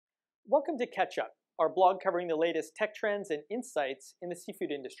Welcome to Catch Up, our blog covering the latest tech trends and insights in the seafood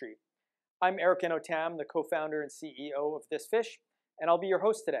industry. I'm Eric Enotam, the co-founder and CEO of ThisFish, and I'll be your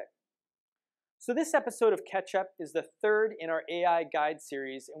host today. So this episode of Catch Up is the third in our AI guide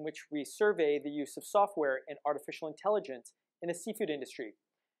series in which we survey the use of software and artificial intelligence in the seafood industry.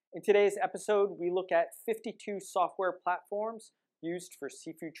 In today's episode, we look at 52 software platforms used for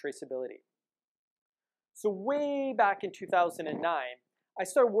seafood traceability. So way back in 2009, I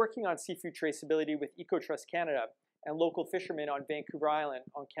started working on seafood traceability with EcoTrust Canada and local fishermen on Vancouver Island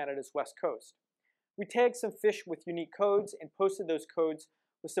on Canada's west coast. We tagged some fish with unique codes and posted those codes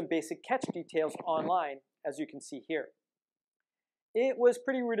with some basic catch details online, as you can see here. It was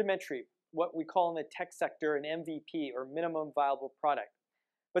pretty rudimentary, what we call in the tech sector an MVP, or minimum viable product.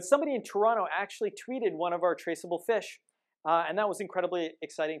 But somebody in Toronto actually tweeted one of our traceable fish, and that was incredibly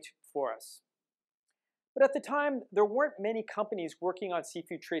exciting for us. But at the time, there weren't many companies working on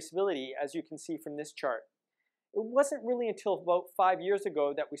seafood traceability, as you can see from this chart. It wasn't really until about 5 years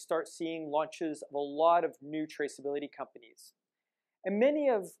ago that we start seeing launches of a lot of new traceability companies. And many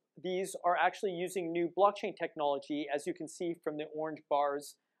of these are actually using new blockchain technology, as you can see from the orange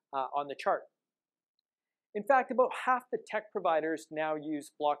bars on the chart. In fact, about half the tech providers now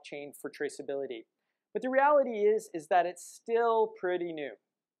use blockchain for traceability. But the reality is that it's still pretty new.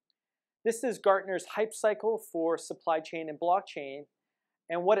 This is Gartner's hype cycle for supply chain and blockchain,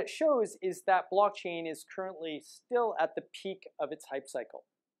 and what it shows is that blockchain is currently still at the peak of its hype cycle.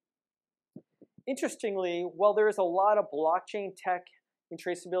 Interestingly, while there is a lot of blockchain tech in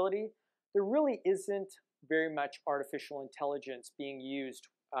traceability, there really isn't very much artificial intelligence being used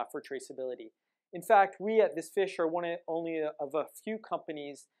for traceability. In fact, we at ThisFish are only of a few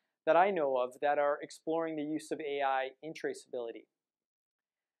companies that I know of that are exploring the use of AI in traceability.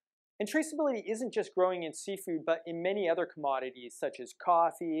 And traceability isn't just growing in seafood, but in many other commodities such as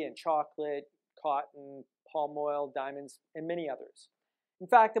coffee and chocolate, cotton, palm oil, diamonds, and many others. In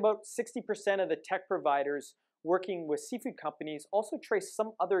fact, about 60% of the tech providers working with seafood companies also trace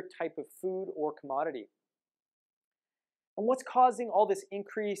some other type of food or commodity. And what's causing all this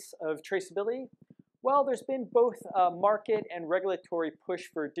increase of traceability? Well, there's been both a market and regulatory push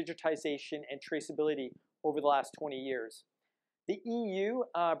for digitization and traceability over the last 20 years. The EU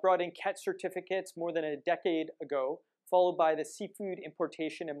brought in catch certificates more than a decade ago, followed by the Seafood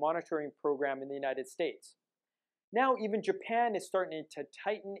Importation and Monitoring Program in the United States. Now even Japan is starting to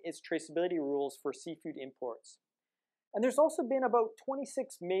tighten its traceability rules for seafood imports. And there's also been about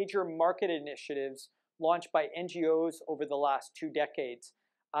 26 major market initiatives launched by NGOs over the last 2 decades.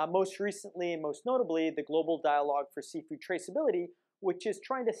 Most recently and most notably, the Global Dialogue for Seafood Traceability, which is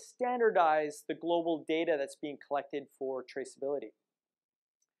trying to standardize the global data that's being collected for traceability.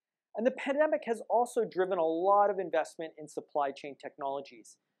 And the pandemic has also driven a lot of investment in supply chain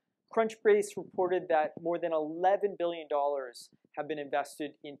technologies. Crunchbase reported that more than $11 billion have been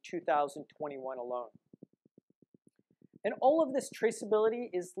invested in 2021 alone. And all of this traceability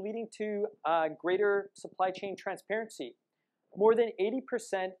is leading to greater supply chain transparency. More than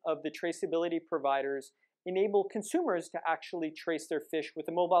 80% of the traceability providers enable consumers to actually trace their fish with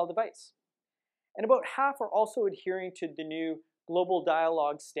a mobile device. And about half are also adhering to the new Global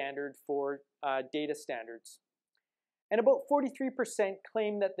Dialogue standard for data standards. And about 43%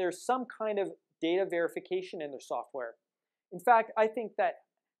 claim that there's some kind of data verification in their software. In fact, I think that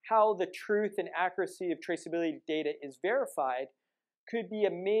how the truth and accuracy of traceability data is verified could be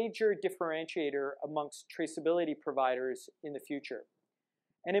a major differentiator amongst traceability providers in the future.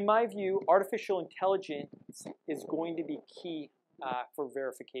 And in my view, artificial intelligence is going to be key for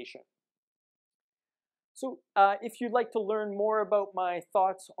verification. So if you'd like to learn more about my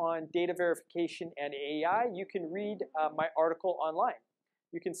thoughts on data verification and AI, you can read my article online.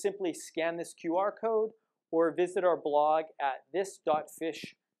 You can simply scan this QR code or visit our blog at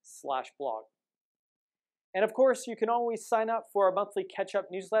this.fish/blog. And of course, you can always sign up for our monthly catch-up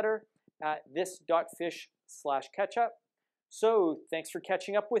newsletter at this.fish/catchup. So thanks for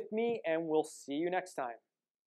catching up with me, and we'll see you next time.